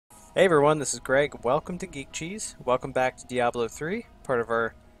Hey everyone, this is Greg. Welcome to Geek Cheese. Welcome back to Diablo 3, part of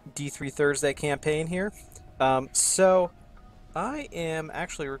our D3 Thursday campaign here. So, I am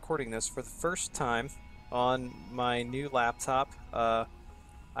actually recording this for the first time on my new laptop. I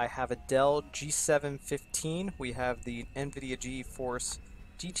have a Dell G7 15. We have the NVIDIA GeForce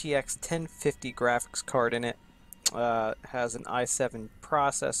GTX 1050 graphics card in it. Has an i7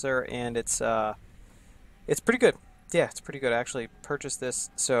 processor, and it's pretty good. Yeah, it's pretty good. I actually purchased this,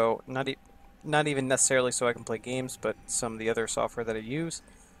 so not even necessarily so I can play games, but some of the other software that I use.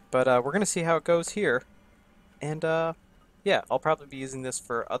 But we're gonna see how it goes here, and yeah, I'll probably be using this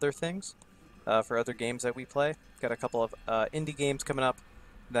for other things, for other games that we play. Got a couple of indie games coming up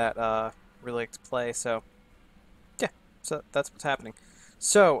that really like to play. So yeah, so that's what's happening.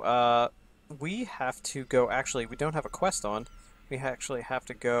 So we have to go. Actually, we don't have a quest on. We actually have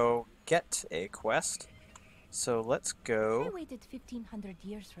to go get a quest. So let's go. I waited 1500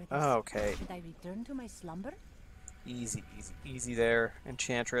 years for this. Oh, okay. Should I return to my slumber? Easy, easy, easy there,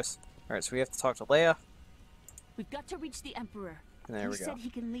 Enchantress. Alright, so we have to talk to Leia. We've got to reach the Emperor. And there we He go. said he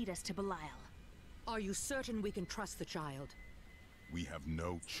can lead us to Belial. Are you certain we can trust the child? We have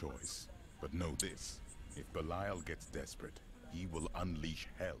no choice. But know this, if Belial gets desperate, he will unleash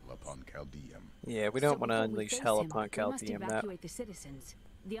hell upon Chaldeum. Yeah, we don't want to before we unleash face hell him, upon we must Chaldeum. evacuate the citizens.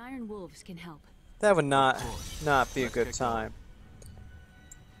 The Iron Wolves can help. That would not be a good time.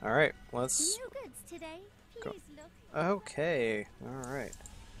 Alright, let's... New goods today. Go. Please look. Okay, alright.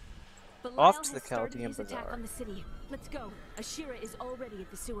 Belial Off to has the started Chaldean his attack Bazaar. on the city. Let's go. Ashira is already at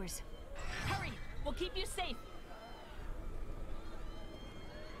the sewers. Hurry! We'll keep you safe.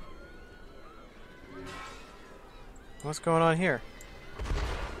 What's going on here?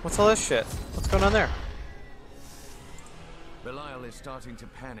 What's all this shit? What's going on there? Belial is starting to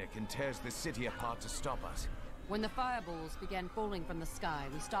panic and tears the city apart to stop us. When the fireballs began falling from the sky,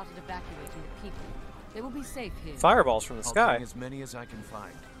 we started evacuating the people. They will be safe here. Fireballs from the I'll sky. bring as many as I can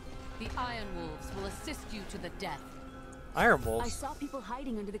find. The Iron Wolves will assist you to the death. Iron I Wolves? saw people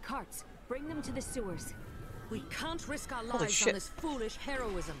hiding under the carts. Bring them to the sewers. We can't risk our Holy lives shit. on this foolish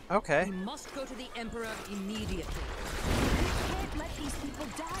heroism. Okay. We must go to the Emperor immediately. We can't let these people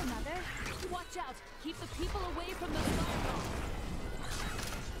die, Mother. Watch out. Keep the people away from the fireballs.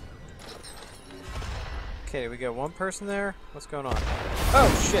 Okay, we got one person there. What's going on?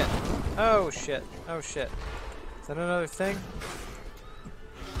 Oh shit! Oh shit! Oh shit! Is that another thing?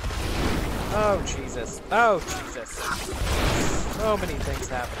 Oh Jesus! Oh Jesus! So many things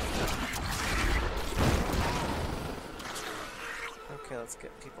happening. Okay, let's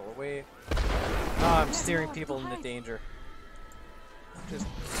get people away. Oh, I'm steering people into danger. Just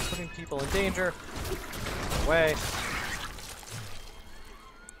putting people in danger. Away.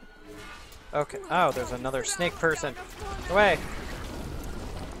 Okay. Oh, there's another snake person. Get away!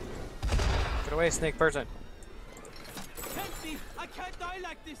 Get away, snake person. Help me! I can't die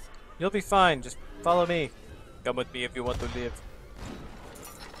like this! You'll be fine. Just follow me. Come with me if you want to live.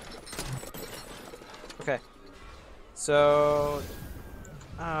 Okay. So...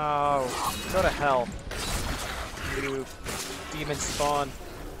 Oh, go to hell. You demon spawn.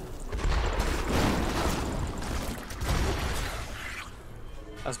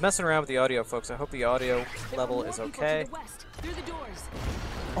 I was messing around with the audio, folks. I hope the audio level is okay. Through the doors.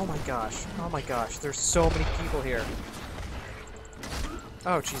 Oh my gosh. Oh my gosh. There's so many people here.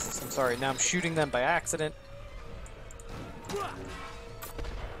 Oh Jesus, I'm sorry. Now I'm shooting them by accident.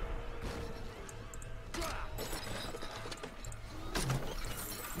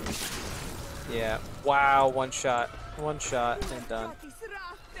 Yeah. Wow, one shot. One shot and done.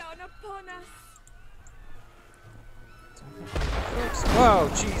 Whoa,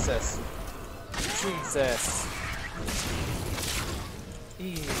 Jesus. Jesus.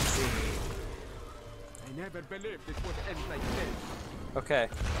 Easy. I never believed it would end like this. Okay.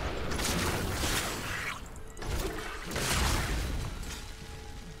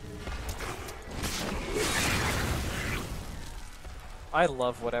 I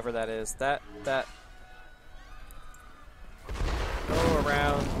love whatever that is. That go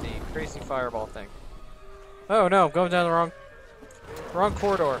around the crazy fireball thing. Oh no, I'm going down the wrong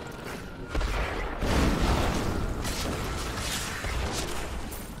corridor.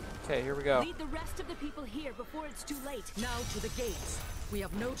 Okay, here we go. Lead the rest of the people here before it's too late. Now to the gates. We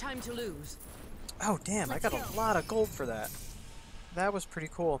have no time to lose. Oh damn, I got a lot of gold for that. That was pretty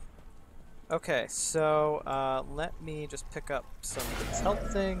cool. Okay, so let me just pick up some of these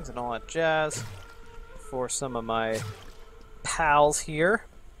health things and all that jazz for some of my pals here.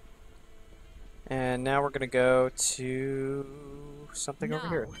 And now we're gonna go to something over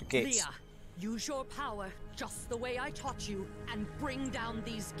here. The gates. Leah, use your power. just the way I taught you and bring down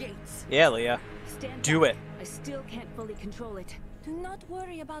these gates. Yeah, Leah. Stand Do back. it. I still can't fully control it. Do not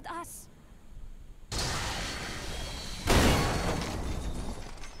worry about us.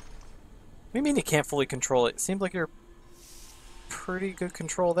 What do you mean you can't fully control it? Seemed like you're pretty good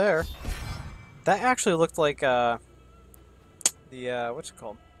control there. That actually looked like the what's it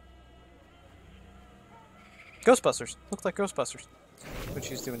called? Ghostbusters. Looked like Ghostbusters when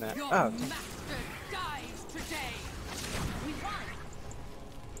she was doing that. Your Oh, master dies today. We won.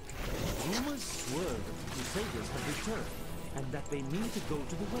 Rumors swirl that the Crusaders have returned, and that they mean to go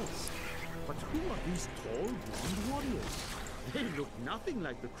to the west. But who are these tall, blonde warriors? They look nothing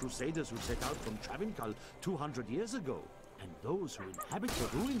like the Crusaders who set out from Travincal 200 years ago. And those who inhabit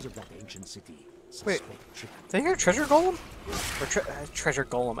the ruins of that ancient city wait. suspect trickery. Did I hear a treasure golem? Or treasure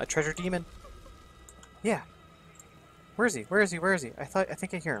golem? A treasure demon? Yeah. Where is he? Where is he? Where is he? I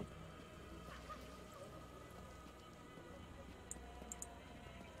think I hear him.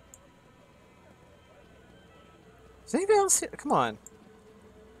 Does anybody else see? Come on.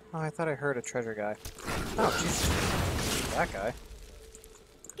 Oh, I thought I heard a treasure guy. Oh, jeez. That guy.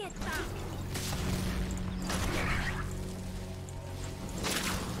 Get back.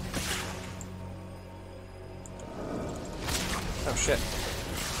 Oh, shit.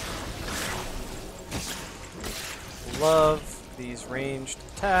 Love these ranged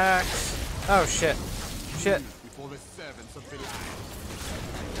attacks. Oh, shit. Shit. Before the servants of Belial.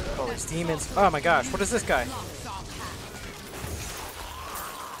 Oh, these demons. Oh my gosh, what is this guy?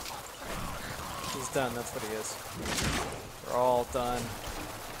 He's done, that's what he is. We're all done.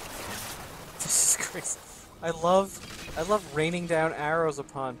 This is crazy. I love raining down arrows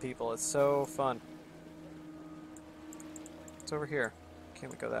upon people. It's so fun. It's over here.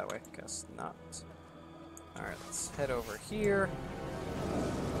 Can't we go that way? Guess not. Alright, let's head over here.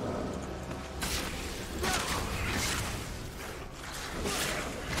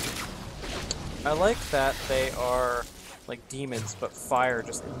 I like that they are like demons, but fire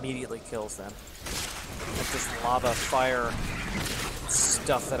just immediately kills them. Like this lava fire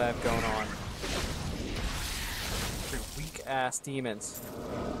stuff that I have going on. Pretty weak ass demons.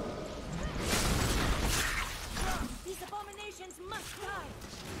 These abominations must die.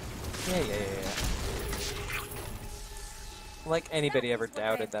 Yeah. Like anybody ever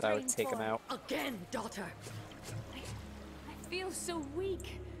doubted that I would take him out. Again, daughter. I feel so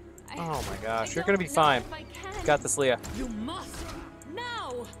weak. Oh my gosh, I you're gonna be don't fine. know if I can. You got this, Leah. You must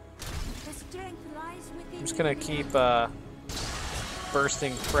now. The strength lies within I'm just gonna me. keep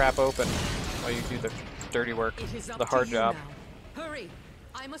bursting crap open while you do the dirty work, It is up the hard to you job. now. Hurry.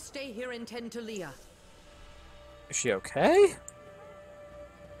 I must stay here and tend to Leah. Is she okay?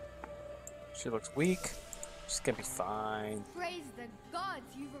 She looks weak. She's gonna be fine. Praise the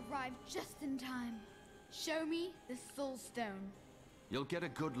gods, you've arrived just in time. Show me the soul stone. You'll get a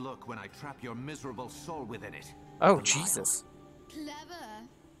good look when I trap your miserable soul within it. Oh, Belial. Clever. Jesus.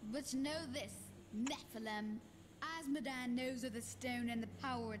 But know this, Nephilim. Azmodan knows of the stone and the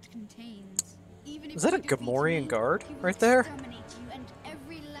power it contains. Even if Is that you a defeat Gamorrean me, guard he will right there? exterminate you and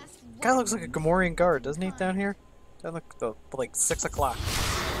every last Guy one looks like a of Gamorrean guard, your doesn't he, kind. down here? Down like 6 o'clock.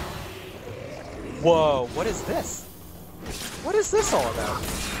 Whoa, what is this? What is this all about?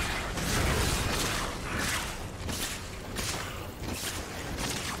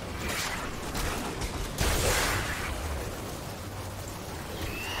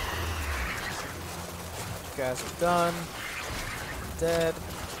 You guys are done. Dead.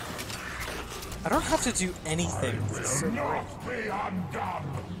 I don't have to do anything. This is so great. Be undone!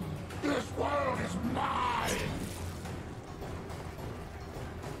 This world is mine!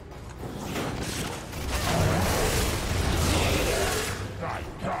 I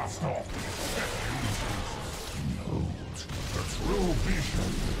cast off the true vision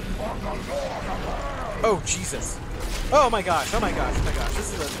of the Lord of Earth! Oh, Jesus. Oh my gosh, oh my gosh, oh my gosh.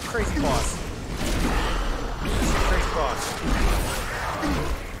 This is a crazy boss. This is a crazy boss.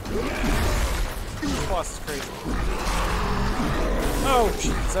 This boss is crazy. Oh,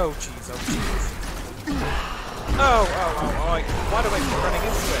 jeez, oh, jeez, oh, jeez. Why do I keep running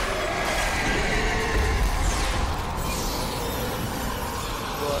into it?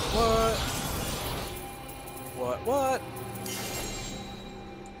 What?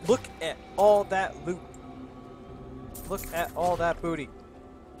 Look at all that loot. Look at all that booty.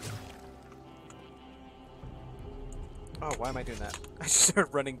 Oh, why am I doing that? I just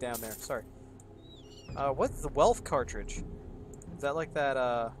started running down there. Sorry. What's the wealth cartridge? Is that like that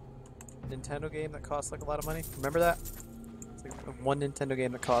Nintendo game that costs like a lot of money? Remember that? It's like one Nintendo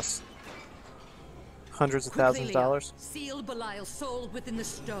game that costs hundreds of thousands of Quickly, Leah. dollars. Seal Belial's soul within the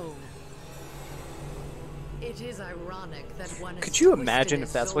stone. It is ironic that one has Could you twisted imagine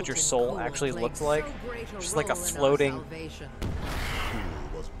if that's what your Zoltan soul Kuhl actually played looked like? so great a Just like a role in our floating, salvation. Fool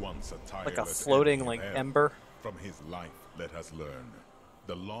was once a like a tireless floating enemy of like hell. ember. From his life, let us learn.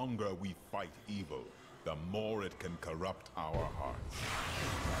 The longer we fight evil, the more it can corrupt our hearts.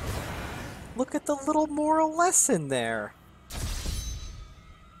 Look at the little moral lesson there.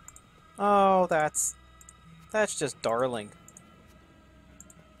 Oh, that's just darling.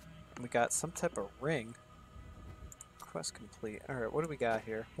 We got some type of ring. Quest complete. Alright, what do we got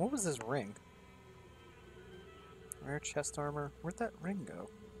here? What was this ring? Rare chest armor. Where'd that ring go?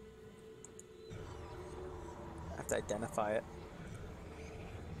 I have to identify it.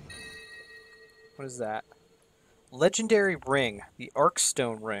 What is that? Legendary ring. The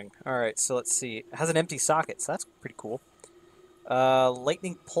Arkstone ring. Alright, so let's see. It has an empty socket, so that's pretty cool.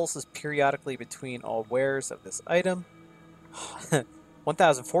 Lightning pulses periodically between all wears of this item.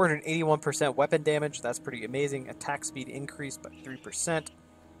 1,481% weapon damage. That's pretty amazing. Attack speed increased by 3%.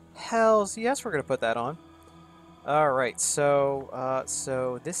 Hells yes, we're gonna put that on. All right,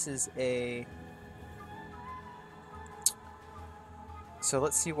 so this is a. So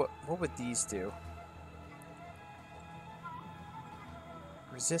let's see what would these do.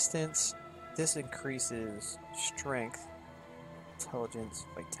 Resistance. This increases strength, intelligence,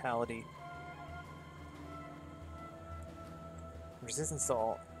 vitality. Resistance to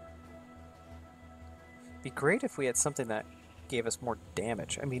all. Be great if we had something that gave us more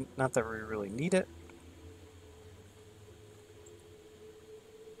damage. I mean, not that we really need it.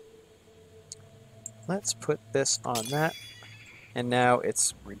 Let's put this on that. And now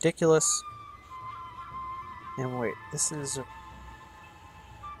it's ridiculous. And wait, this is a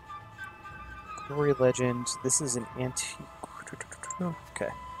Glory Legend. This is an antique. Okay.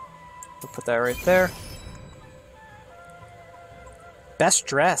 We'll put that right there. Best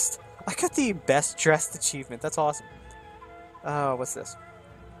dressed. I got the best dressed achievement. That's awesome. Oh, what's this?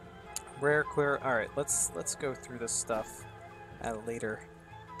 Rare clear. All right, let's go through this stuff at a later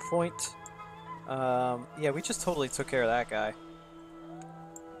point. Yeah, we just totally took care of that guy.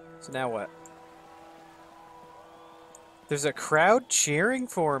 So now what? There's a crowd cheering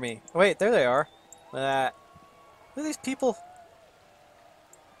for me. Wait, there they are. Look at these people.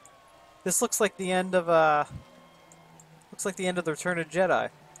 This looks like the end of looks like the end of the Return of the Jedi.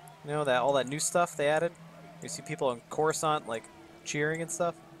 You know, that all that new stuff they added? You see people in Coruscant like cheering and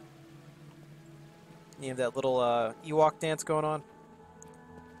stuff. You have that little Ewok dance going on.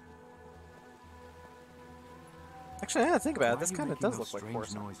 Actually, I had to think about it. This kind of does look like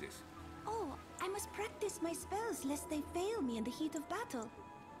Coruscant. Noises? Oh, I must practice my spells lest they fail me in the heat of battle.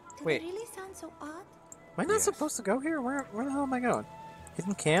 Do Wait. they really sound so odd? Am I not supposed to go here? Where the hell am I going?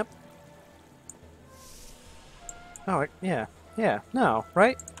 Hidden camp? Oh, yeah. Yeah, no,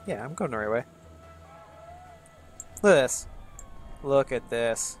 right? Yeah, I'm going the right way. Look at this. Look at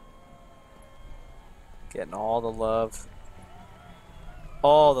this. Getting all the love.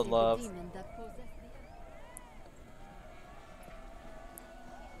 All the love.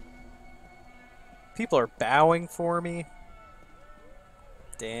 People are bowing for me.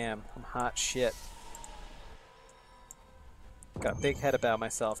 Damn, I'm hot shit. Got a big head about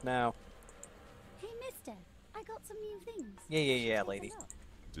myself now. Hey, mister, I got some new things. Yeah, lady.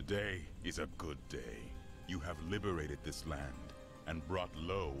 Today is a good day. You have liberated this land and brought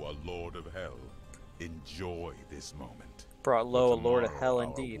low a lord of hell. Enjoy this moment. Brought low a lord of Tomorrow hell our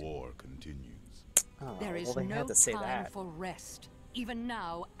indeed. war continues. Oh, There is well, they no had to say time that. for rest. Even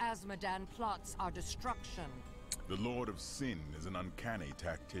now, Azmodan plots our destruction. The Lord of Sin is an uncanny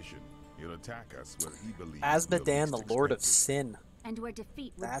tactician. He'll attack us where he believes Azmodan, we'll the least Lord of expect Sin. And where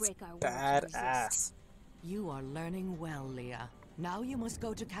defeat would That's break our will to resist. badass. You are learning well, Leah. Now you must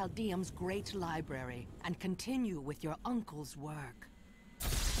go to Chaldeum's great library and continue with your uncle's work.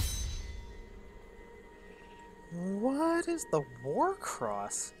 What is the War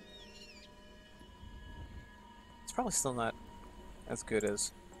Cross? It's probably still not as good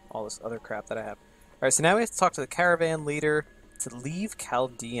as all this other crap that I have. Alright, so now we have to talk to the caravan leader to leave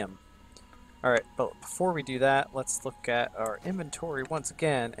Chaldeum. Alright, but before we do that, let's look at our inventory once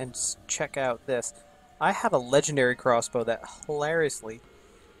again and just check out this. I have a legendary crossbow that hilariously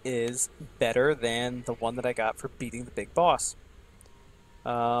is better than the one that I got for beating the big boss.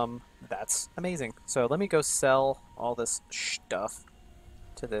 That's amazing. So let me go sell all this stuff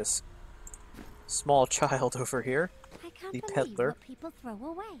to this small child over here, I can't the believe peddler. what people throw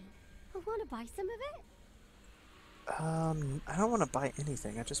away. I want to buy some of it. I don't want to buy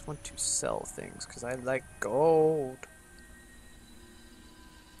anything. I just want to sell things because I like gold.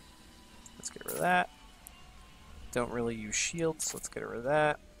 Let's get rid of that. Don't really use shields, so let's get rid of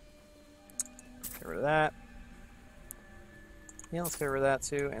that. Get rid of that. Yeah, let's get rid of that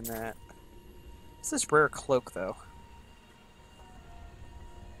too, and that. What's this rare cloak, though?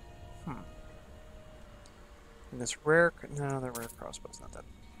 And this rare... No, the rare crossbow's not that.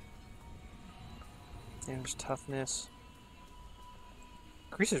 Damage toughness.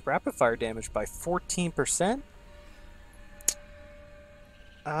 Increases rapid fire damage by 14%?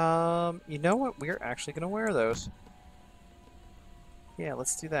 You know what? We're actually going to wear those. Yeah,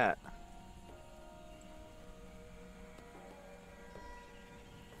 let's do that.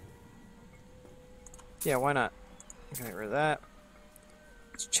 Yeah, why not? Get rid of that.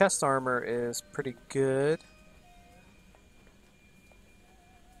 This chest armor is pretty good.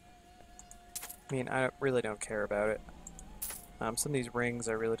 I mean, I really don't care about it. Some of these rings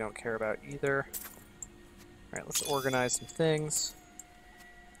I really don't care about either. Alright, let's organize some things.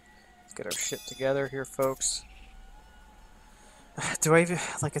 Let's get our shit together here, folks. Do I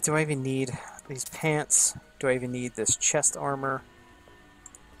even need these pants? Do I even need this chest armor?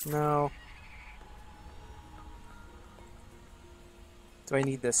 No. Do I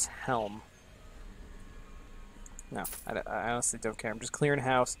need this helm? No, I honestly don't care. I'm just clearing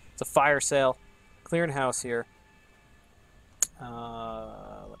house. It's a fire sale. Clearing house here.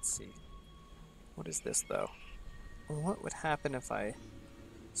 Let's see. What is this, though? What would happen if I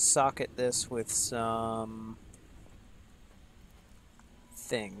socket this with some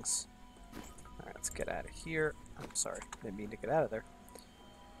things? Alright, let's get out of here. I'm sorry, didn't mean to get out of there.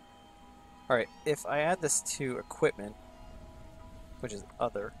 Alright, if I add this to equipment, which is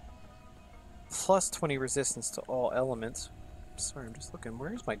other, plus 20 resistance to all elements. Sorry, I'm just looking.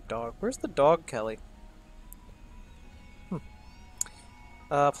 Where's my dog? Where's the dog, Kelly?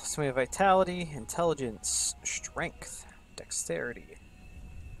 Plus 20 vitality, intelligence, strength, dexterity,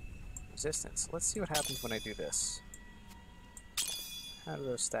 resistance. Let's see what happens when I do this. How do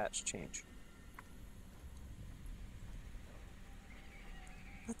those stats change?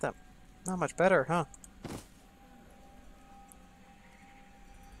 Not much better, huh?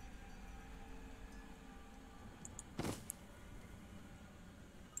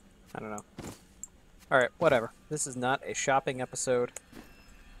 I don't know. Alright, whatever. This is not a shopping episode.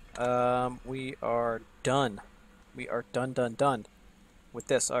 We are done. We are done with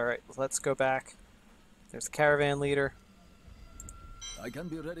this. Alright, let's go back. There's the caravan leader. I can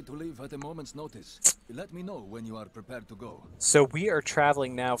be ready to leave at a moment's notice. Let me know when you are prepared to go. So we are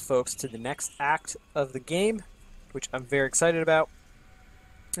traveling now, folks, to the next act of the game, which I'm very excited about.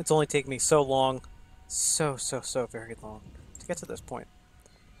 It's only taken me so long, so very long to get to this point.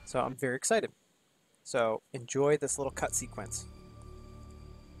 So I'm very excited. So enjoy this little cut sequence.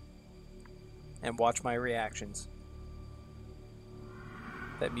 And watch my reactions.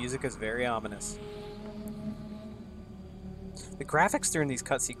 That music is very ominous. The graphics during these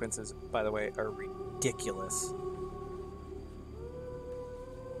cut sequences, by the way, are ridiculous.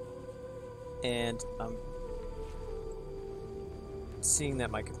 And I'm seeing that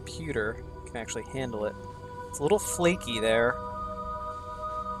my computer can actually handle it. It's a little flaky there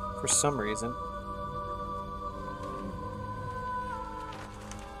for some reason.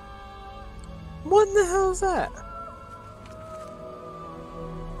 What in the hell is that?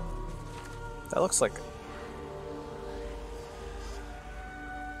 That looks like...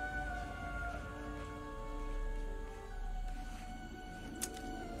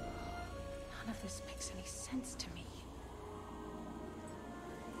 None of this makes any sense to me.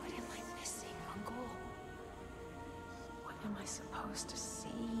 What am I missing, Uncle? What am I supposed to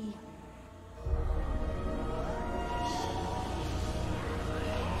see?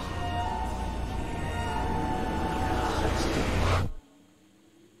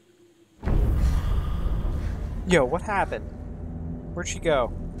 Yo, what happened? Where'd she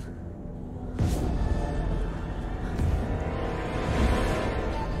go?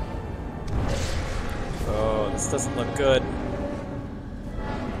 Oh, this doesn't look good.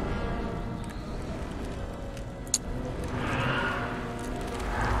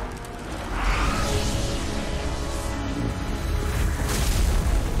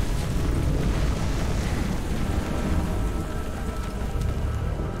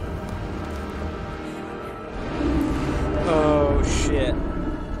 Oh, shit.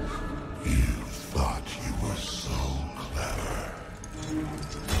 You thought you were so clever.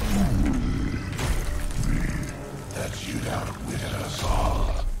 That you'd outwitted us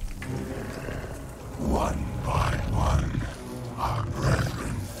all. One by one, our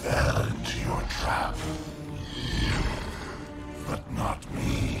brethren fell into your trap. But not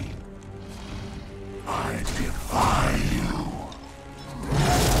me. I defy you.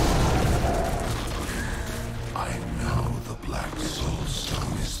 I know the Black Soul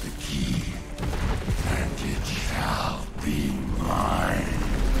Stone is the key, and it shall be mine.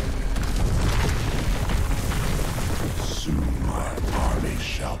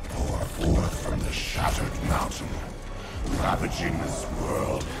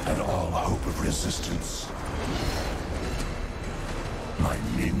 My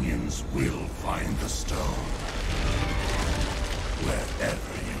minions will find the stone.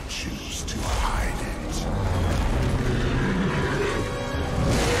 Wherever you choose to hide it.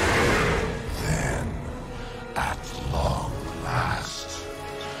 Then, at long last,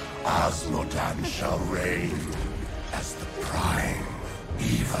 Azmodan shall reign as the prime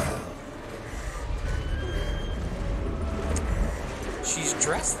evil. She's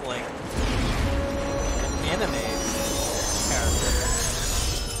dressed like an anime character.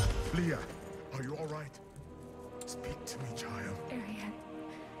 Leah, are you alright? Speak to me, child. Arian.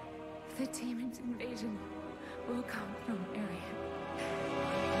 The demon's invasion will come from Arian.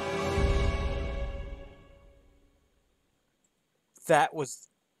 That was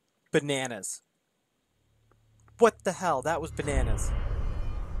bananas. What the hell? That was bananas.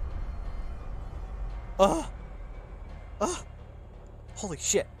 Ugh. Ugh. Holy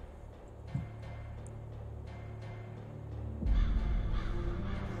shit.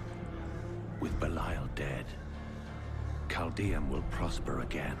 With Belial dead, Chaldeum will prosper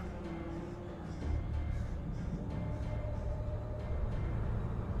again.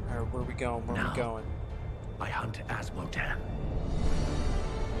 Alright, where are we going? Where are we going? I hunt Azmodan.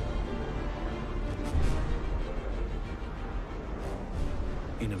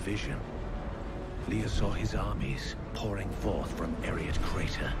 In a vision, Leah saw his armies pouring forth from Ariat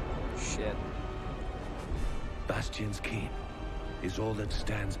Crater. Shit. Bastion's Keep is all that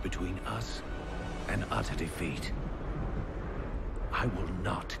stands between us and utter defeat. I will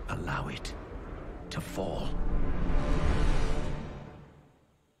not allow it to fall.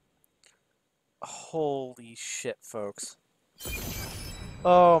 Holy shit, folks.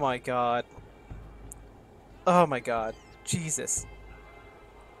 Oh my god. Oh my god. Jesus.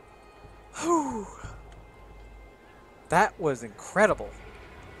 Whew. That was incredible.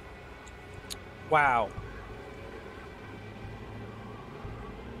 Wow.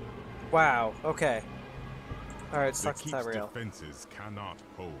 Wow. Okay. Alright, let's talk to Keep's Tyrell. defenses cannot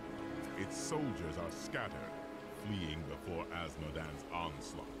hold. Its soldiers are scattered, fleeing before Azmodan's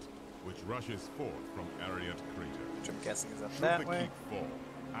onslaught, which rushes forth from Ariat Crater. Which I'm guessing is up Should that the way. Keep fall,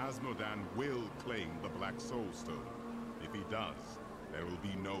 Azmodan will claim the Black Soul Stone. If he does, there will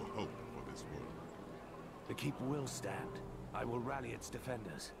be no hope for this world. The Keep will stand. I will rally its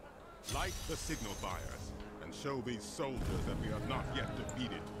defenders. Light the signal fires, and show these soldiers that we are not yet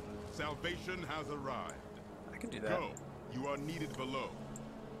defeated. Salvation has arrived. I can do that. Go. You are needed below.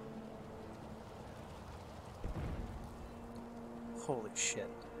 Holy shit.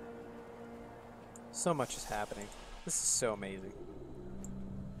 So much is happening. This is so amazing.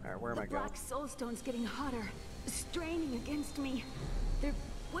 Alright, where am I The going? Black Soulstone's getting hotter, straining against me. They're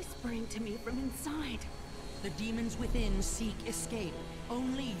whispering to me from inside. The demons within seek escape.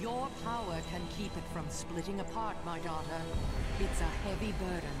 Only your power can keep it from splitting apart, my daughter. It's a heavy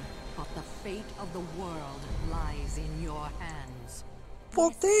burden, but the fate of the world lies in your hands.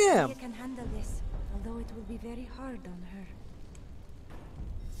 Well, damn! Leah can handle this, although it will be very hard on her.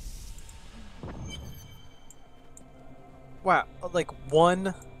 Wow, like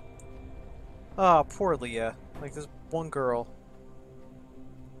one... Oh, poor Leah. Like, this one girl.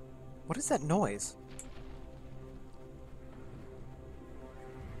 What is that noise?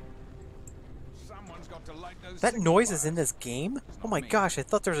 Someone's got to light those That signal noise fires. is in this game? Oh my me. gosh, I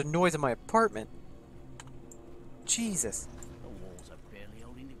thought there was a noise in my apartment. Jesus. The walls are barely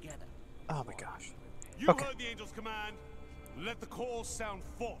holding together. Oh my gosh. You Okay. heard the angel's command. Let the call sound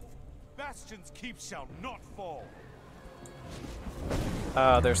forth. Bastion's Keep shall not fall.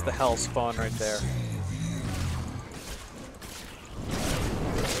 There's the hell spawn right there.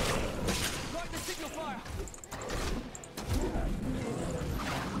 Light the signal fire!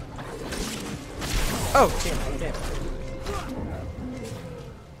 Oh, damn it, damn it.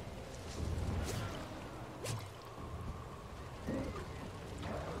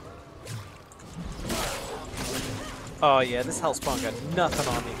 Oh yeah, this hellspawn got nothing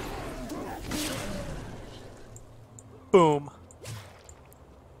on me. Boom.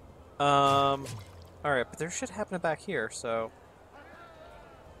 Alright, but there's shit happening back here, so...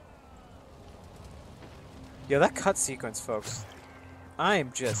 Yeah, that cut sequence, folks. I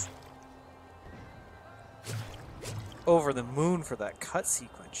am just... over the moon for that cut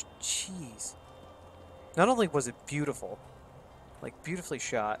sequence. Jeez. Not only was it beautiful, like beautifully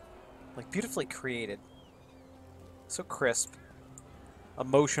shot, like beautifully created, so crisp,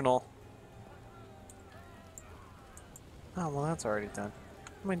 emotional. Oh, well that's already done.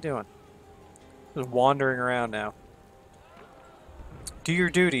 What am I doing? Just wandering around now. Do your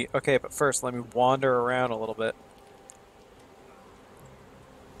duty. Okay, but first let me wander around a little bit.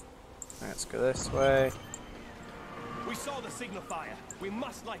 Alright, let's go this way. We saw the signifier. We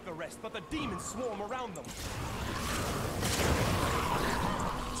must light the rest, but the demons swarm around them.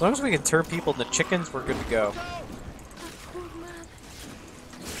 As long as we can turn people into chickens, we're good to go.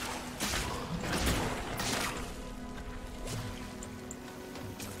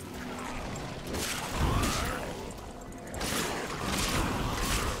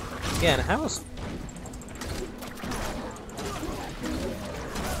 Again, how is...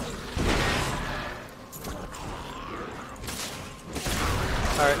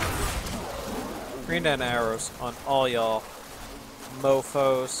 Alright. Green down arrows on all y'all.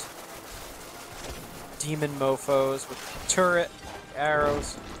 Mofos. Demon mofos with turret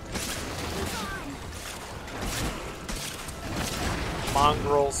arrows.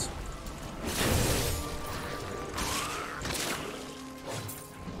 Mongrels.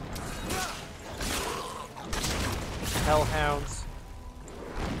 Hellhounds.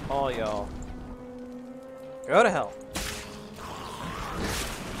 All y'all. Go to hell.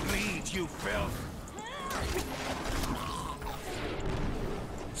 Bleed, you filth.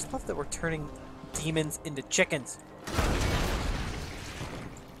 Just love that we're turning demons into chickens.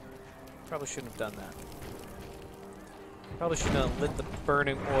 Probably shouldn't have done that. Probably shouldn't have lit the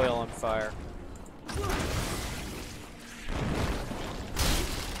burning oil on fire.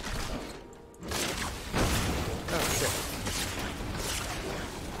 Oh shit.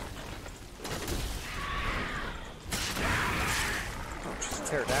 Oh, she's a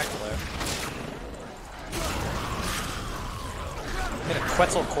pterodactyl there. Hit a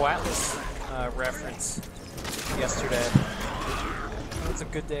Quetzalcoatlus reference yesterday. It's a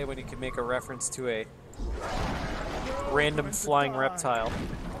good day when you can make a reference to a random flying reptile.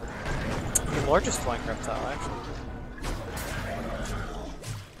 The largest flying reptile, actually.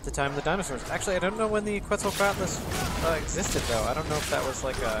 At the time of the dinosaurs. Actually, I don't know when the Quetzalcoatlus existed, though. I don't know if that was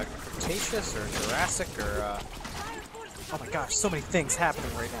like a Cretaceous or Jurassic or... Oh my gosh, so many things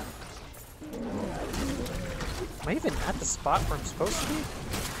happening right now. Am I even at the spot where I'm supposed to be?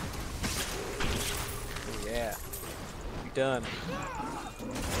 Oh, yeah. We're done.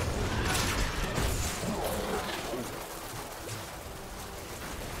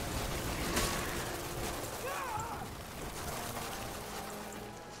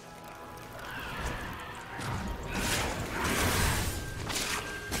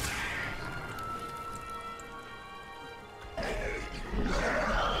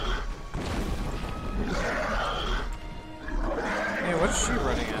 What's she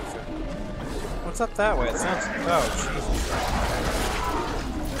running after? What's up that way? It sounds... Oh, Jesus.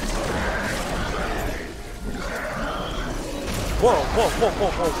 Whoa, whoa, whoa,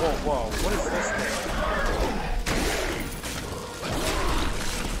 whoa, whoa, whoa, whoa. What is this thing?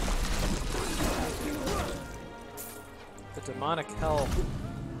 The demonic hell.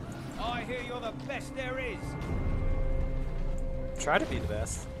 I hear you're the best there is. Try to be the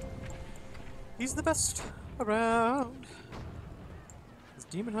best. He's the best around.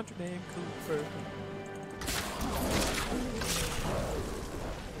 Demon hunter named Cooper.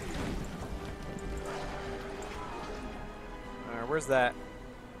 Alright, where's that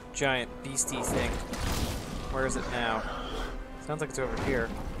giant beastie thing? Where is it now? Sounds like it's over here.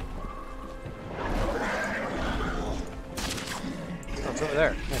 Oh, it's over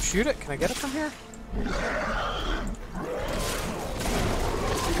there. Can I shoot it? Can I get it from here?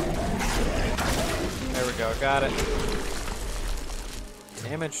 There we go, got it.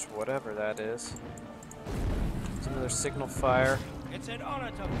 Damaged whatever that is. There's another signal fire. It's an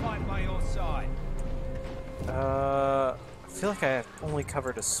honor to fight by your side. I feel like I have only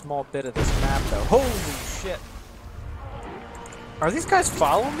covered a small bit of this map though. Holy shit! Are these guys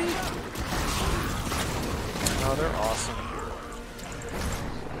following me? Oh, they're awesome.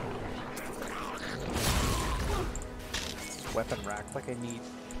 Weapon rack, like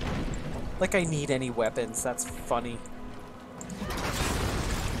I need any weapons. That's funny.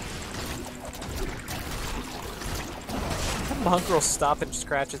 That mongrel stop and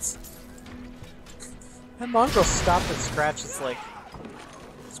scratch its. That mongrel stopped and scratched its like.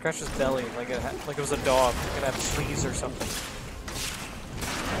 Scratched his belly like it was a dog. Like it had fleas or something.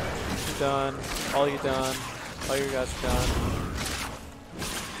 You done? All you done? All you guys are done.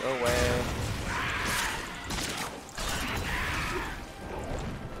 Go away.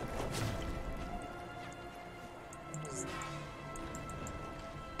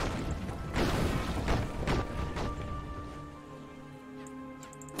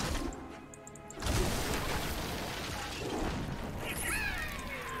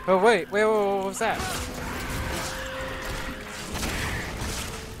 Oh wait, what was that?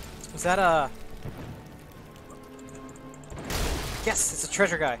 Was that a... Yes, it's a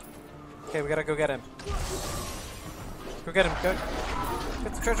treasure guy. Okay, we gotta go get him. Go get him. Go.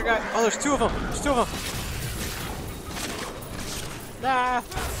 Get the treasure guy. Oh, there's two of them. There's two of them. Nah.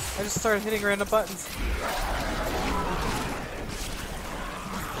 I just started hitting random buttons.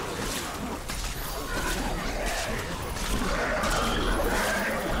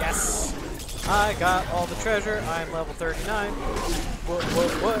 Yes. I got all the treasure. I'm level 39.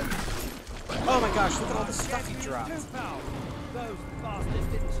 What? Oh my gosh, look at all the stuff he dropped. Those bastards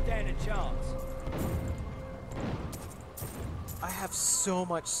didn't stand a chance. I have so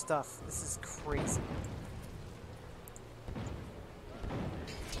much stuff. This is crazy.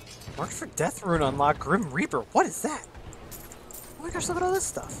 Mark for Death Rune unlocked. Grim Reaper. What is that? Oh my gosh, look at all this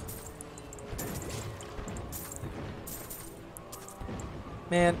stuff.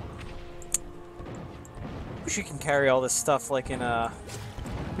 Man. Wish you can carry all this stuff like in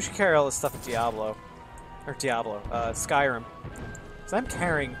we should carry all this stuff in Diablo. Or Diablo. Skyrim. So I'm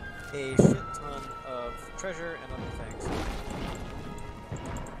carrying a shit ton of treasure and other things.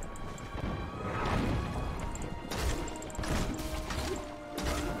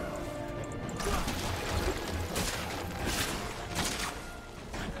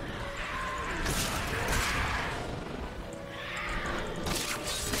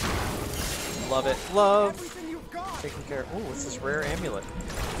 Love it. Love taking care. Ooh, what's this rare amulet?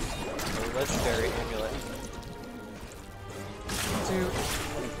 A legendary amulet. Dude.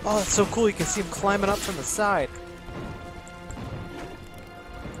 Oh, that's so cool. You can see him climbing up from the side.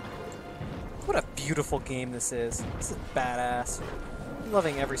 What a beautiful game this is. This is badass. I'm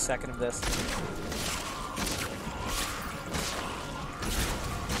loving every second of this.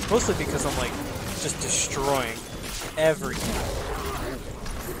 Mostly because I'm like just destroying everything.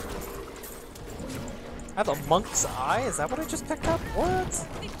 I have a monk's eye? Is that what I just picked up? What?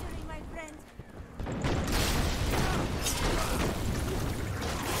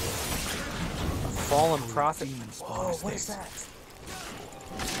 A fallen prophet. Whoa, what is that?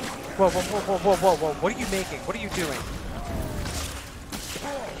 Whoa. What are you making? What are you doing?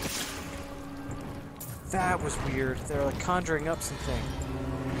 That was weird. They're like conjuring up something.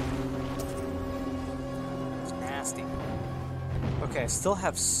 It's nasty. Okay, I still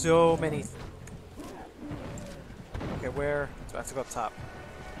have so many. Okay, where? So I have to go up top.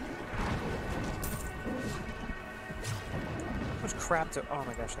 How much crap to. Oh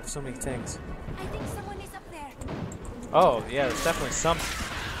my gosh, I have so many things. I think someone is up there. Oh, yeah, there's definitely some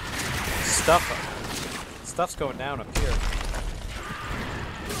stuff. Stuff's going down up here.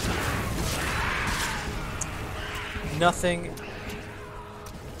 Nothing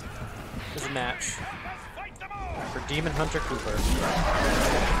is a match for Demon Hunter Cooper.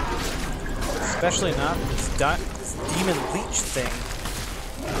 Especially not this demon leech thing.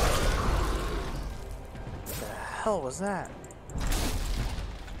 What the hell was that?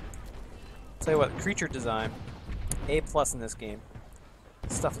 Tell you what, creature design, A+ in this game.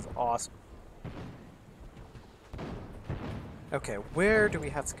 This stuff is awesome. Okay, where do we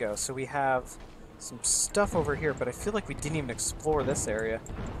have to go? So we have some stuff over here, but I feel like we didn't even explore this area.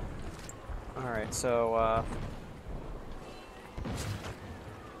 Alright, so,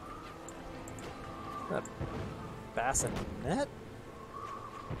 that bassinet?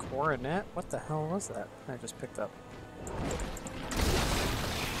 Coronet? What the hell was that? I just picked up.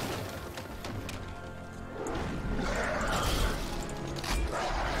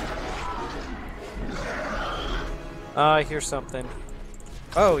 I hear something.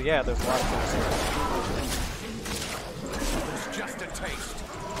 Oh yeah, there's a lot of things here. It's just a taste.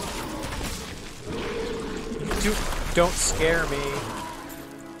 Don't scare me.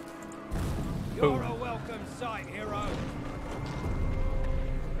 You're a welcome sight, hero.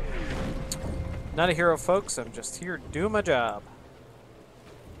 Not a hero, folks. I'm just here doing my job.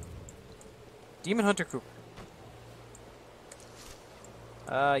 Demon Hunter Cooper.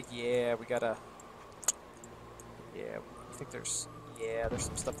 Yeah, we gotta. Yeah, I think there's. Yeah, there's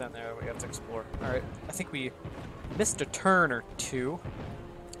some stuff down there we have to explore. Alright, I think we missed a turn or two.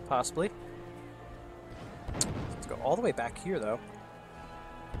 Possibly. Let's go all the way back here, though.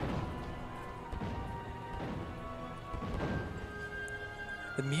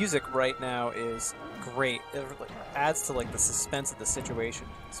 The music right now is great. It adds to like the suspense of the situation.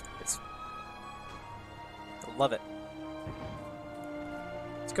 It's I love it.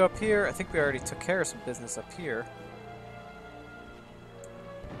 Let's go up here. I think we already took care of some business up here.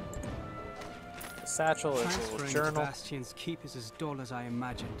 The satchel is a little Transferring journal. to Bastion's keep is as dull as I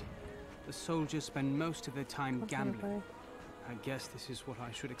imagined. The soldiers spend most of their time gambling. I guess this is what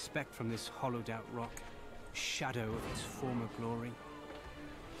I should expect from this hollowed-out rock, shadow of its former glory.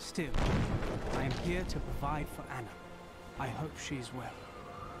 Still, I am here to provide for Anna. I hope she is well.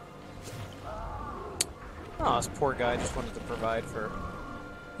 Oh, this poor guy just wanted to provide for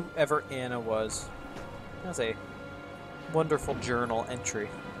whoever Anna was. That's a wonderful journal entry.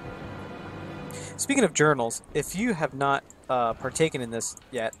 Speaking of journals, if you have not partaken in this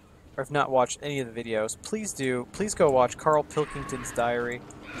yet, or have not watched any of the videos, please do. Please go watch Carl Pilkington's diary,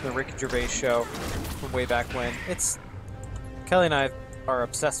 the Ricky Gervais show from way back when. Kelly and I are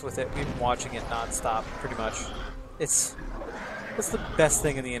obsessed with it. We've been watching it nonstop, pretty much. It's the best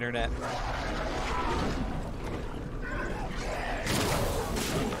thing in the internet.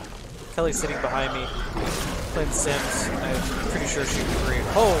 Kelly's sitting behind me, playing Sims. I'm pretty sure she would agree.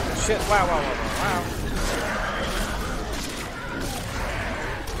 Holy shit! Wow, wow, wow, wow, wow.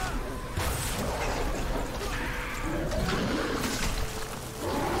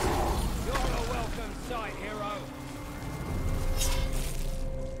 You're a welcome sight, hero.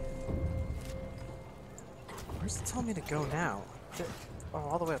 Where's it telling me to go now? Oh,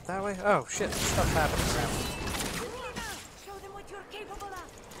 all the way up that way? Oh shit, stuff's happening around. Show them what you're capable of.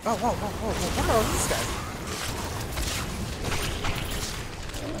 Oh, whoa, whoa, whoa, whoa, what are these guys?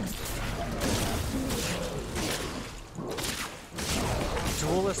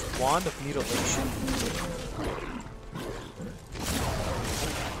 Duelist Wand of Mutilation?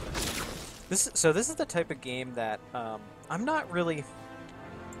 This is the type of game that I'm not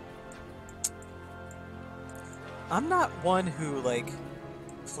one who like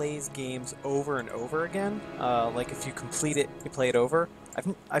plays games over and over again. Like if you complete it, you play it over.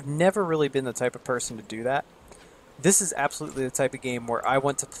 I've never really been the type of person to do that. This is absolutely the type of game where I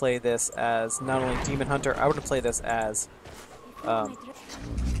want to play this as not only Demon Hunter, I want to play this as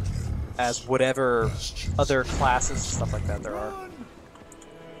whatever other classes and stuff like that there are.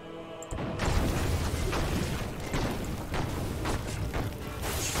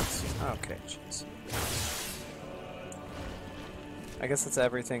 Okay, jeez. I guess that's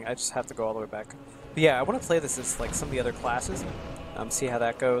everything. I just have to go all the way back. But yeah, I want to play this as like some of the other classes. See how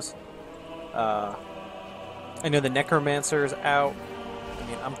that goes. I know the Necromancer's out. I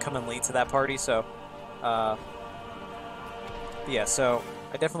mean, I'm coming late to that party, so... but yeah, so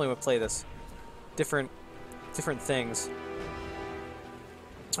I definitely would play this. Different things.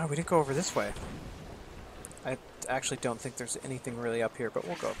 Oh, we didn't go over this way. I actually don't think there's anything really up here, but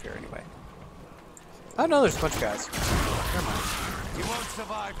we'll go up here anyway. Oh no, there's a bunch of guys. Never mind. You won't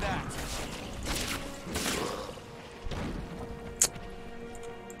survive that.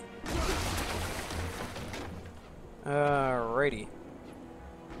 Alrighty.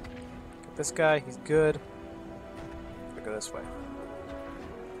 Got this guy, he's good. I'll go this way.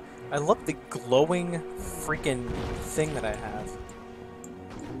 I love the glowing freaking thing that I have.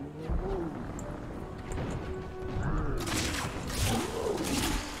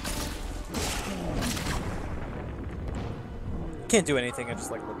 Can't do anything, I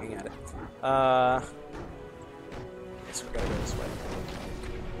just like looking at it. Guess we gotta go this way.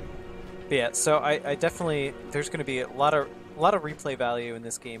 But yeah, so I definitely, there's gonna be a lot of replay value in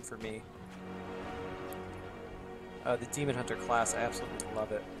this game for me. The Demon Hunter class, I absolutely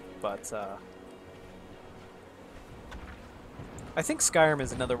love it, but I think Skyrim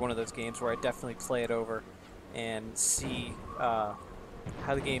is another one of those games where I definitely play it over and see how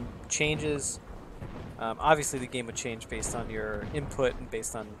the game changes. Obviously, the game would change based on your input and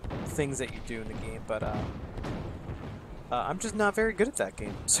based on things that you do in the game, but I'm just not very good at that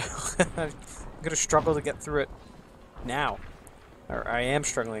game, so I'm going to struggle to get through it now. Or I am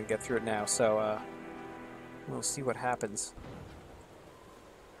struggling to get through it now, so we'll see what happens.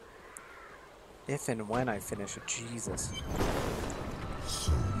 If and when I finish it, Jesus.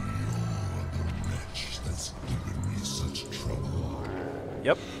 So you're the wretch that's given me such trouble.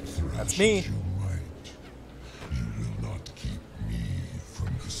 Yep, that's me. You will not keep me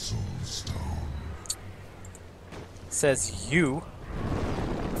from the Soul Stone. Says you.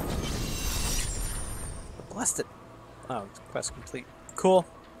 Blessed it. Oh, quest complete. Cool.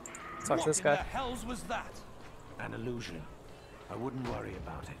 Let's talk to this guy. What in the hells was that? An illusion. I wouldn't worry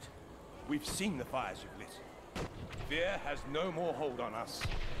about it. We've seen the fires you've lit. Fear has no more hold on us.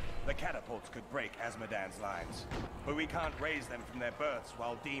 The catapults could break Azmodan's lines, but we can't raise them from their berths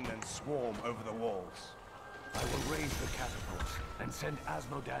while demons swarm over the walls. I will raise the catapults and send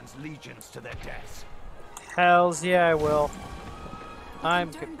Azmodan's legions to their deaths. Hells yeah, I will. I'm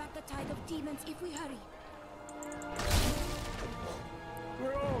Turn back the tide of demons if we hurry.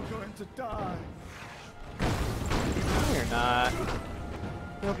 We're all going to die. No, you're not.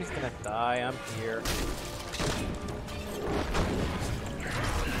 Nobody's gonna die. I'm here.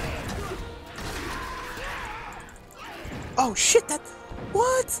 Oh shit!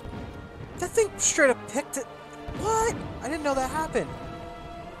 What? That thing straight up picked it. What? I didn't know that happened.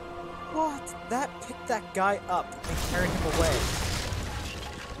 What? That picked that guy up and carried him away.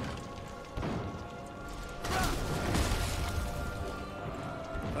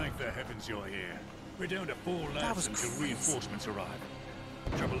 Thank the heavens you're here. We're down to 4 lads until reinforcements arrive.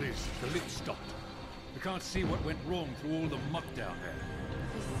 Trouble is, the lift stopped. We can't see what went wrong through all the muck down there.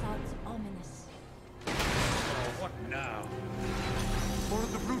 This sounds ominous. Oh, what now? More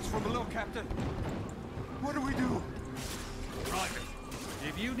of the brutes from below, Captain. What do we do? Private,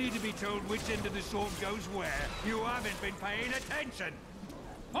 if you need to be told which end of the sword goes where, you haven't been paying attention.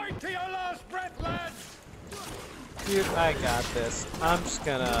 Fight to your last breath, lads! Dude, I got this. I'm just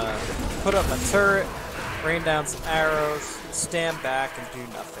gonna put up a turret, rain down some arrows, stand back, and do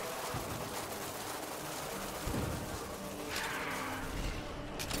nothing.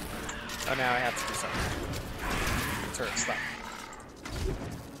 Oh, now I have to do something. Turret, stop.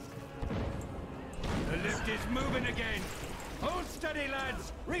 The lift is moving again. Hold steady,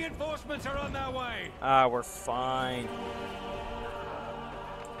 lads. Reinforcements are on their way. Ah, we're fine.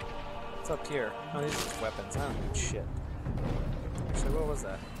 What's up here? Oh, these are just weapons. I don't need shit. Actually, what was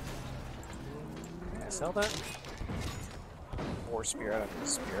that? Can I sell that? War spear. I don't need a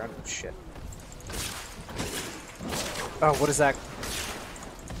spear. I don't need shit. Oh, what is that?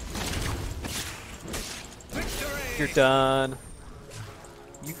 You're done.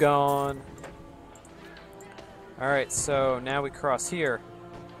 You gone. Alright, so now we cross here.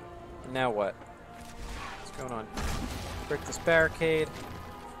 And now what? What's going on? Break this barricade.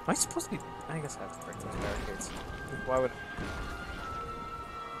 Am I supposed to be... I guess I have to break those barricades. Why would...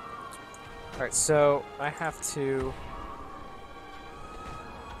 Alright, so I have to...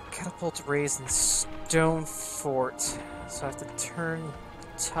 Catapult raised in stone fort. So I have to turn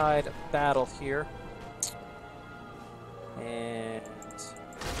tide of battle here. And...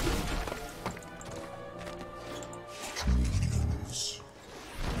 Dreams.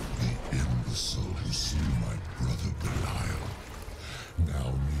 The imbecile who slew my brother Belial now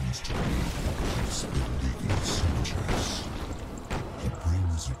means to replace the legal soldiers. He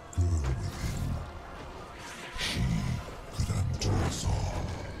brings a girl with him. She could undo us all.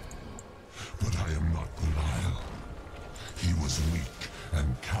 But I am not Belial. He was weak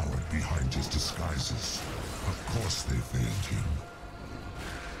and cowered behind his disguises. Of course they failed him.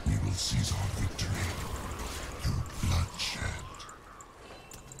 We will seize our victory through bloodshed.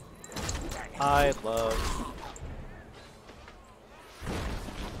 I love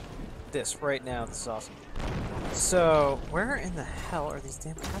this right now. This is awesome. So, where in the hell are these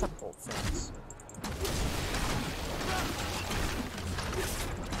damn catapult things?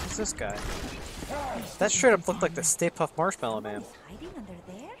 Who's this guy? That straight up looked like the Stay Puft Marshmallow Man. Hiding under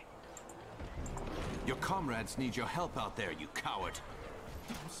there? Your comrades need your help out there, you coward.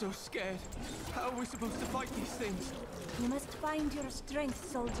 I'm so scared. How are we supposed to fight these things? You must find your strength,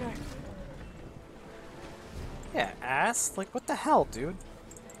 soldier. Yeah, ass? Like, what the hell, dude?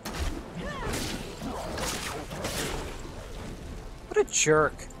 What a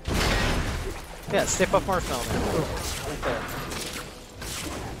jerk. Yeah, Stay Puft Marshmallow Man. Boom. Right there.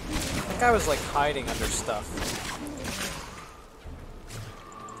 That guy was, like, hiding under stuff.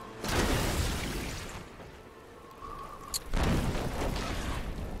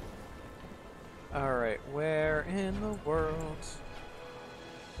 Alright, where in the world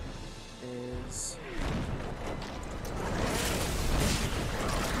is...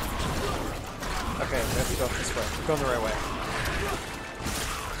 Okay, we have to go this way. We're going the right way.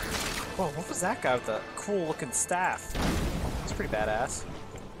 Whoa, what was that guy with the cool looking staff? It's pretty badass.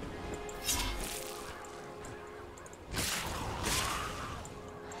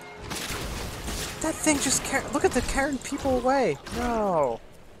 That thing just look at the carrying people away. No.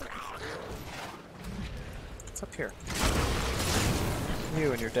 What's up here?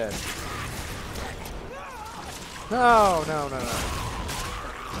 You and you're dead. No, no, no, no.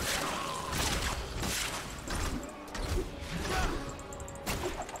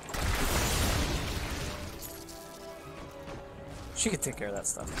 She can take care of that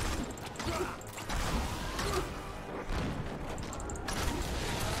stuff.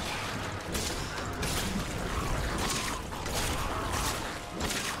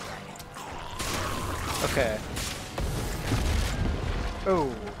 Okay.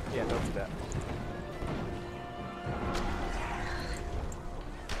 Oh, yeah, don't do that.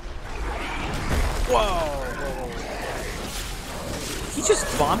 Whoa, whoa, whoa. He just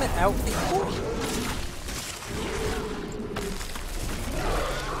vomit out people?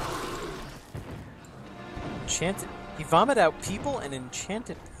 Enchanted. He vomit out people and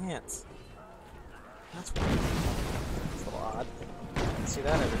enchanted pants. That's weird. That's a little odd. I see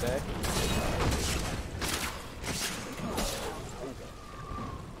that every day.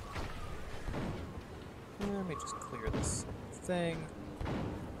 Let me just clear this thing.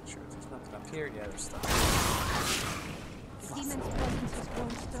 Make sure there's nothing up here. Yeah, there's stuff. The demon's presence has grown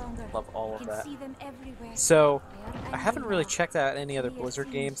stronger. Love all of I that. can see them everywhere. So, They are I haven't angry really now. checked out any other Leah Blizzard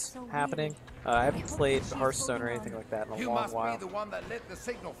seems games so happening. weary. I haven't hope played she's Hearthstone or holding anything on. like that in a You long must while. be the one that lit the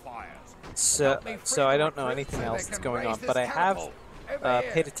signal fires. So, Help me free so I the don't know recruits anything so they else that's can going raise on, this but I have catapult. Over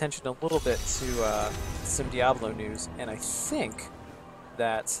here. paid attention a little bit to some Diablo news, and I think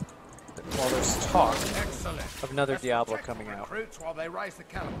that while there's talk Excellent. of another Let's Diablo protect the coming out. recruits while they raise the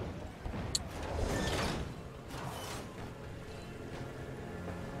catapult.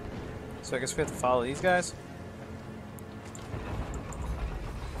 So I guess we have to follow these guys.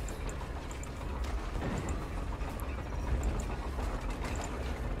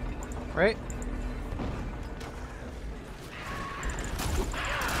 Right?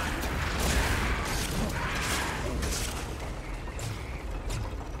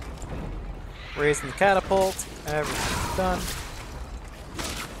 Raising the catapult. Everything's done.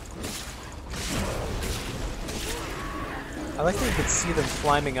 I like that you can see them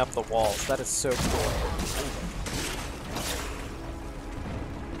climbing up the walls. That is so cool.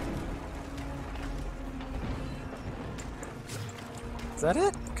 Is that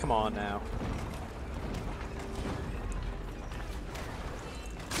it? Come on now.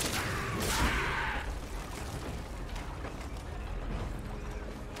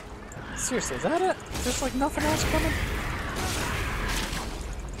 Seriously, is that it? There's like nothing else coming?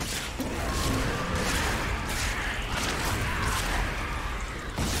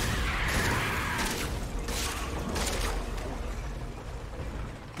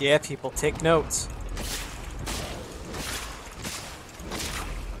 Yeah, people, take notes.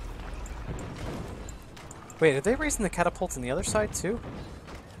 Wait, are they raising the catapults on the other side too?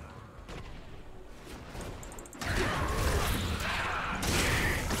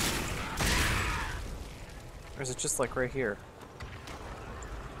 Or is it just like right here?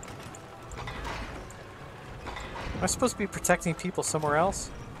 Am I supposed to be protecting people somewhere else?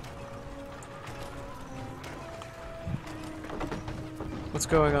 What's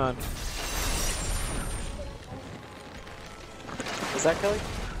going on? Is that Kelly?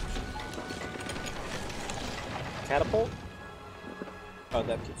 Catapult? Oh,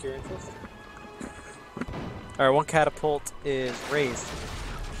 that piques your interest? Alright, one catapult is raised.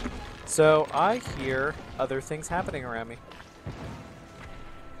 So I hear other things happening around me.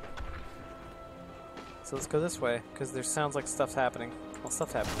 So let's go this way, because there sounds like stuff's happening. Well,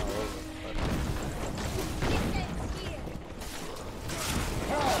 stuff's happening all over, but...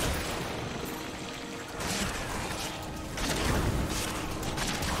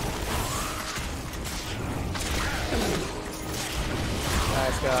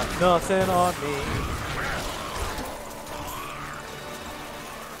 Guy's got nothing on me.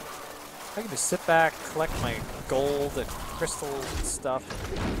 I can just sit back, collect my gold and crystals and stuff.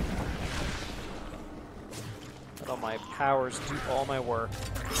 Let all my powers do all my work.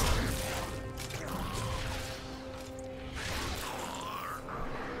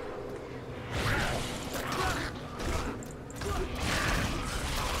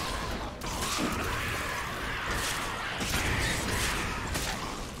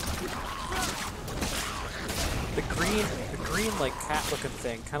 The green like cat-looking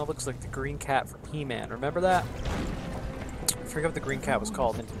thing kind of looks like the green cat from He-Man. Remember that? I forget what the green cat was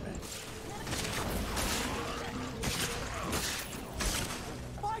called in He-Man.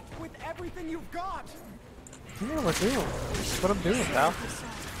 Fight with everything you've got. Yeah, we're doing. That's what I'm doing, pal.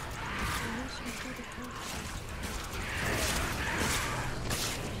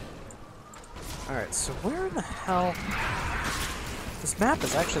 Alright, so where in the hell... This map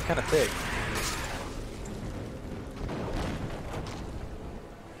is actually kind of big.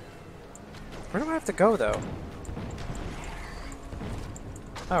 Where do I have to go, though?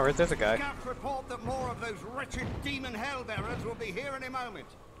 Oh, right there's a guy. Scouts report that more of those wretched demon hellbearers will be here in a moment.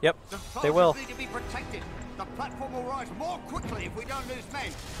 Yep, The they will. soldiers need to be protected. The platform will rise more quickly if we don't lose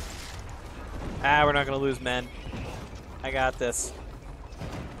men. Ah, we're not gonna lose men. I got this.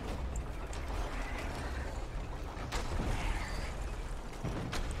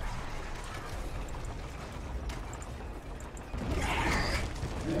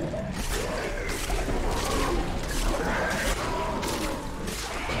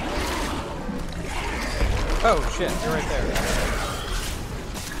 Oh shit, you're right there.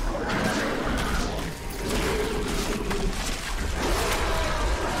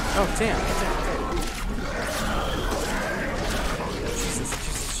 Oh damn, Jesus,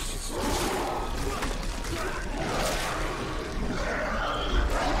 Jesus, Jesus.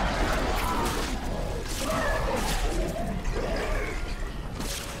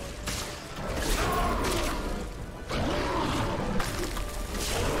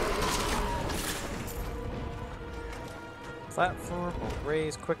 Platform will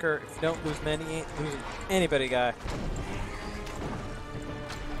raise quicker. If you don't lose many, you ain't losing anybody, guy.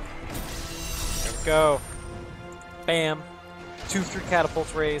 There we go. Bam. 2-3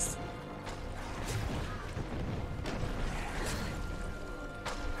 catapults raised.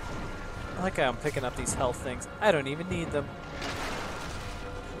 I like how I'm picking up these health things. I don't even need them.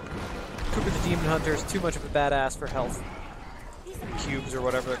 Cooper the Demon Hunter is too much of a badass for health. Cubes or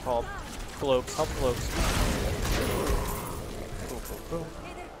whatever they're called. Globes. Health globes. Boom, boom, boom.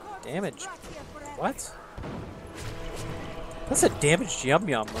 Damage. What? That's a damaged Yum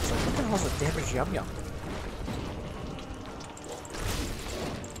Yum. I was like, what the hell is a damaged Yum Yum?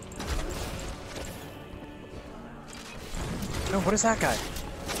 No, what is that guy?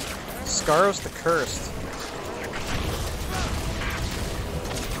 Scaros the Cursed.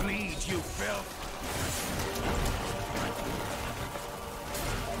 Bleed, you filth!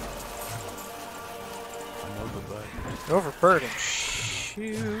 I'm overburdened. Overburdened.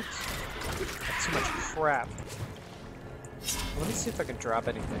 Shoot. That's too much crap. Let me see if I can drop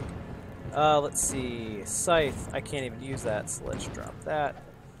anything. Let's see. Scythe. I can't even use that, so let's drop that.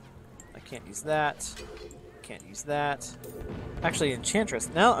 I can't use that. Can't use that. Actually, Enchantress.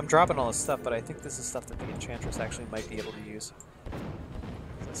 Now I'm dropping all this stuff, but I think this is stuff that the Enchantress actually might be able to use.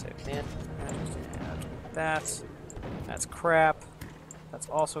 Let's say, man, that. That's crap. That's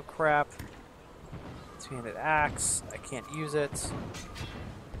also crap. Two-handed axe. I can't use it.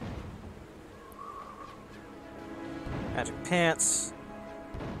 Magic pants.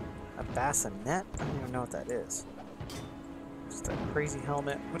 A bassinet? I don't even know what that is. Just a crazy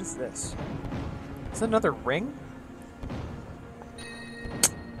helmet. What is this? Is that another ring?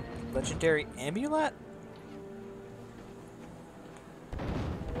 Legendary amulet?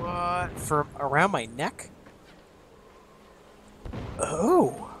 What? For around my neck?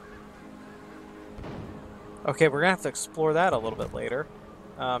 Oh! Okay, we're gonna have to explore that a little bit later.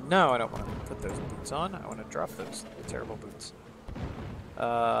 No, I don't want to put those boots on. I want to drop those terrible boots.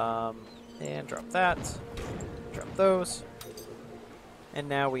 And drop that. Drop those. And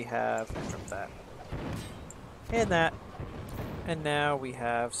now we have... Drop that. And that. And now we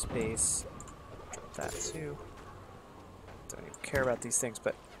have space. Drop that too. Don't even care about these things,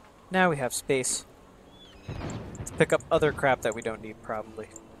 but now we have space to pick up other crap that we don't need, probably.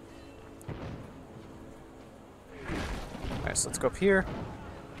 Alright, so let's go up here.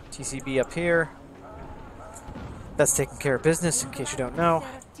 TCB up here. That's taking care of business, in case you don't know.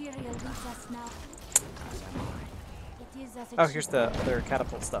 Oh, here's the other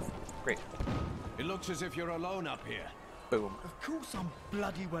catapult stuff. Great. It looks as if you're alone up here. Boom. Of course I'm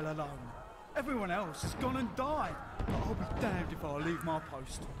bloody well alone. Everyone else has gone and died. But I'll be damned if I leave my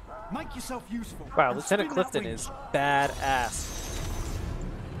post. Make yourself useful. Wow, and Lieutenant spin that Clifton wing. is badass.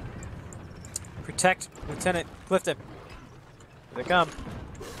 Protect Lieutenant Clifton. Here they come.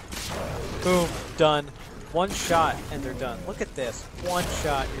 Boom. Done. One shot and they're done. Look at this. One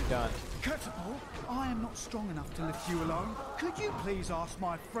shot, you're done. Catapult, I am not strong enough to lift you alone. Could you please ask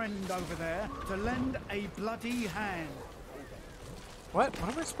my friend over there to lend a bloody hand? What?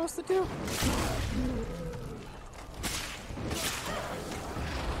 What am I supposed to do?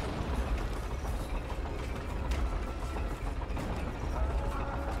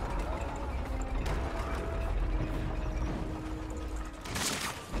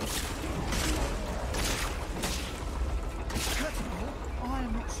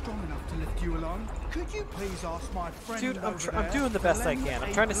 You alone? Could you please ask my friend? Dude, I'm over doing the there best I lend can.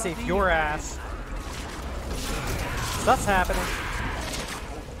 I'm a trying to save bloody your hand? ass. Stuff's happening.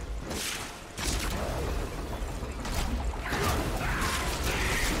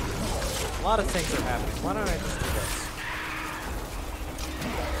 A lot of things are happening. Why don't I just do this?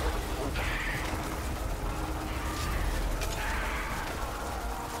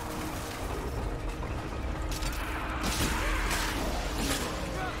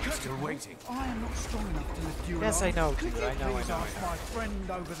 Still waiting. I am not strong enough to lift you Yes, alone. I know, Could dude. you I know, please I know, ask I know. my friend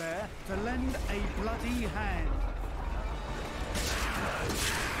over there to lend a bloody hand?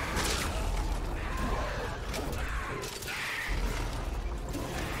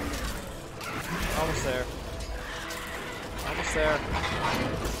 Almost there. Almost there.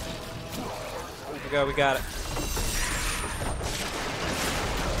 There we go. We got it.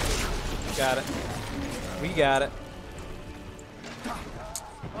 We got it. We got it.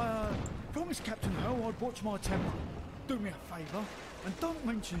 Promise Captain Ho I'd watch my temper. Do me a favour, and don't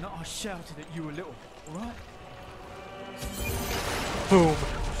mention that I shouted at you a little, alright? Boom.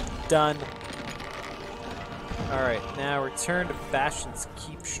 Done. Alright, now return to Bastion's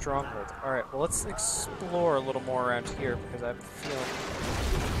Keep Stronghold. Alright, well let's explore a little more around here because I have a feeling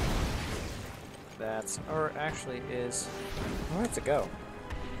That's, or actually is, where do I have to go?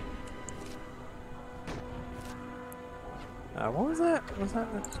 What was that? What was that?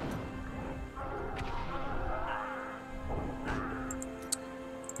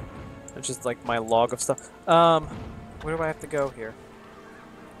 It's just like my log of stuff. Where do I have to go here?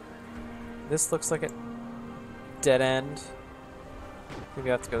 This looks like a dead end. Maybe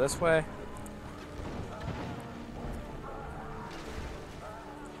I have to go this way.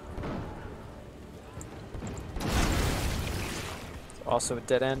 It's also a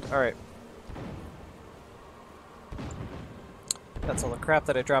dead end. Alright. That's all the crap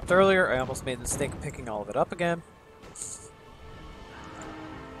that I dropped earlier. I almost made the mistake of picking all of it up again.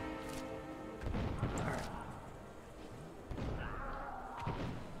 Alright.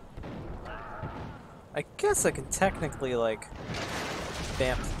 I guess I can technically, like,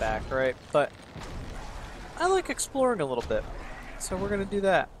 vamp back, right? But I like exploring a little bit. So we're gonna do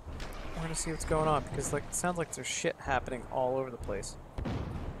that. We're gonna see what's going on, because like it sounds like there's shit happening all over the place.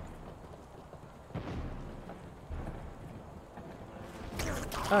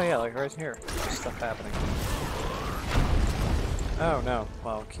 Oh yeah, like right here. There's stuff happening. Oh no.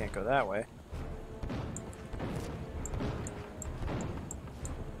 Well, can't go that way.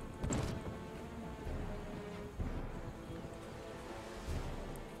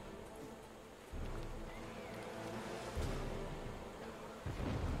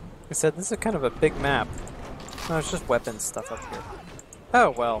 I said, this is kind of a big map. No, it's just weapons stuff up here. Oh,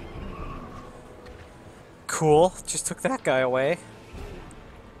 well. Cool. Just took that guy away.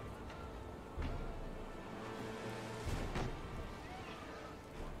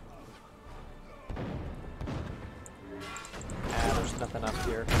 Ah, there's nothing up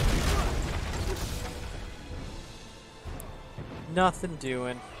here. Nothing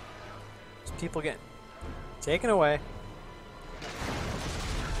doing. Just people getting taken away.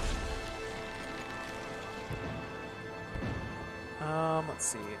 Let's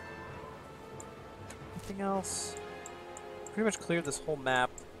see. Anything else? Pretty much cleared this whole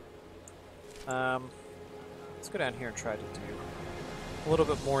map. Let's go down here and try to do a little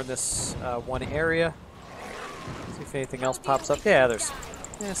bit more in this one area. See if anything else pops up. Yeah, there's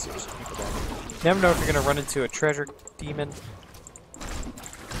seriously people down here. Never know if you're gonna run into a treasure demon.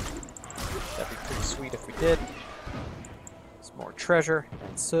 That'd be pretty sweet if we did. Some more treasure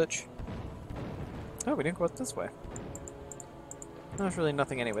and such. Oh, we didn't go up this way. There's really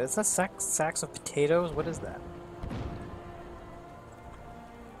nothing anyway. Is that sacks of potatoes? What is that?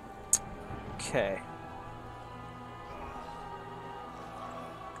 Okay.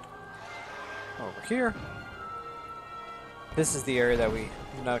 Over here. This is the area that we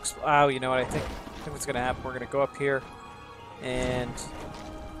not oh, you know what I think what's gonna happen. We're gonna go up here and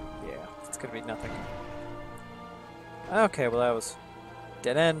yeah, it's gonna be nothing. Okay, well that was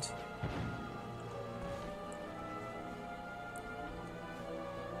dead end.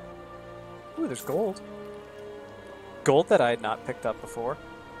 Ooh, there's gold. Gold that I had not picked up before.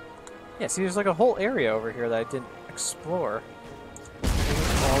 Yeah, see, there's like a whole area over here that I didn't explore.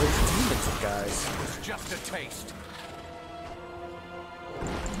 All these demons and guys. It's just a taste.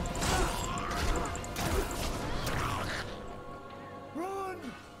 Run!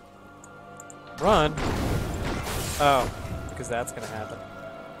 Run? Oh, because that's gonna happen.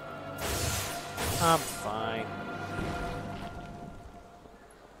 I'm fine.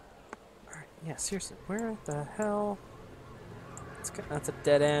 Yeah, seriously, where the hell? That's a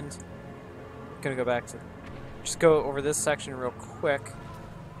dead end. I'm gonna go back to... Just go over this section real quick.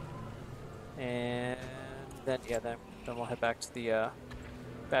 And then, yeah, then we'll head back to the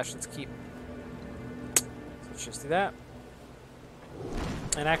Bastion's Keep. So let's just do that.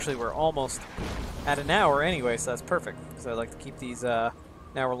 And actually, we're almost at an hour anyway, so that's perfect. Because I like to keep these an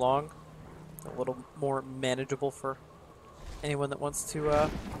hour long. A little more manageable for anyone that wants to...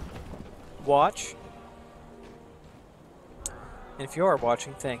 watch. And if you are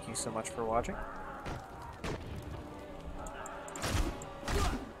watching, thank you so much for watching.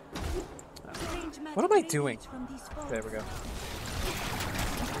 What am I doing? There we go.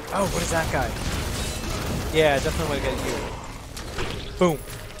 Oh, what is that guy? Yeah, definitely want to get you. Boom.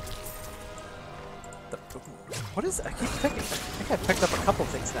 What is... I keep picking... I think I've picked up a couple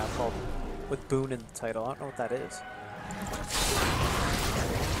things now called with Boon in the title. I don't know what that is.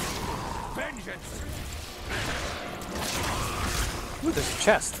 Vengeance! Ooh, there's a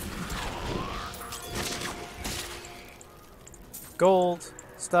chest. Gold,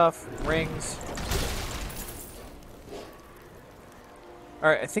 stuff, rings.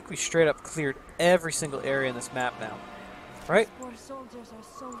 Alright, I think we straight up cleared every single area in this map now. Right? Poor soldiers are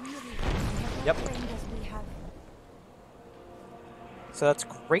so weary. Yep. Trained as we have. So that's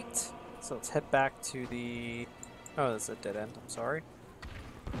great. So let's head back to the... Oh, that's a dead end. I'm sorry.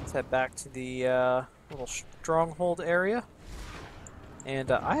 Let's head back to the little stronghold area.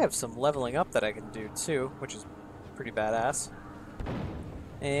 And I have some leveling up that I can do too, which is pretty badass.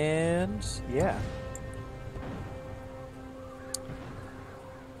 And yeah.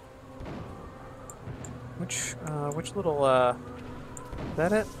 Which little is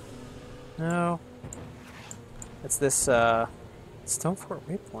that it? No. It's this Stone Fort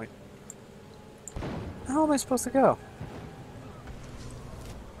waypoint. How am I supposed to go?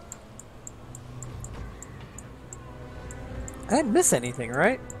 I didn't miss anything,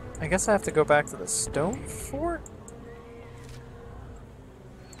 right? I guess I have to go back to the Stone Fort?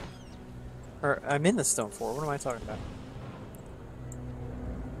 Or, I'm in the Stone Fort. What am I talking about?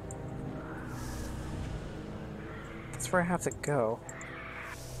 That's where I have to go.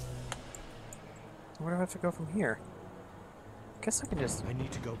 Where do I have to go from here? I guess I can just... I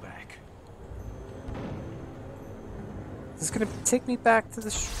need to go back. Is this gonna take me back to the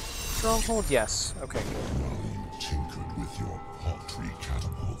stronghold? Yes. Okay. While you tinkered with your paltry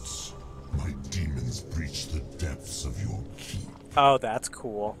catapults, my demons breached the depths of your keep. Oh, that's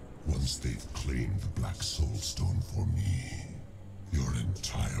cool. Once they've claimed the Black Soul Stone for me, your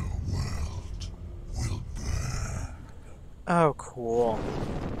entire world will burn. Oh, cool.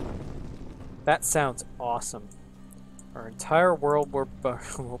 That sounds awesome. Our entire world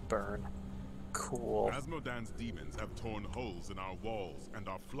will burn. Cool. Azmodan's demons have torn holes in our walls and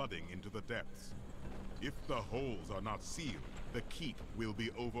are flooding into the depths. If the holes are not sealed, the keep will be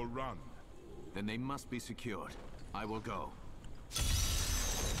overrun. Then they must be secured. I will go.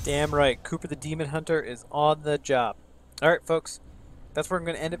 Damn right. Cooper the Demon Hunter is on the job. Alright, folks. That's where I'm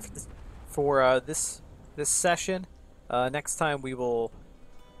going to end it for this session. Next time we will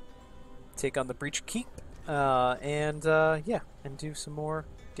take on the Breach Keep. Yeah, and do some more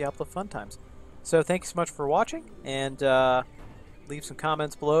Diablo fun times. So thank you so much for watching, and leave some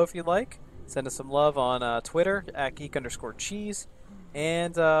comments below if you'd like. Send us some love on Twitter at geek_cheese,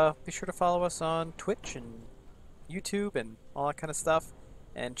 and be sure to follow us on Twitch and YouTube and all that kind of stuff.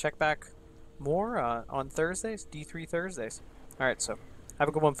 And check back more on Thursdays, D3 Thursdays. Alright, so have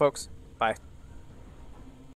a good one, folks. Bye.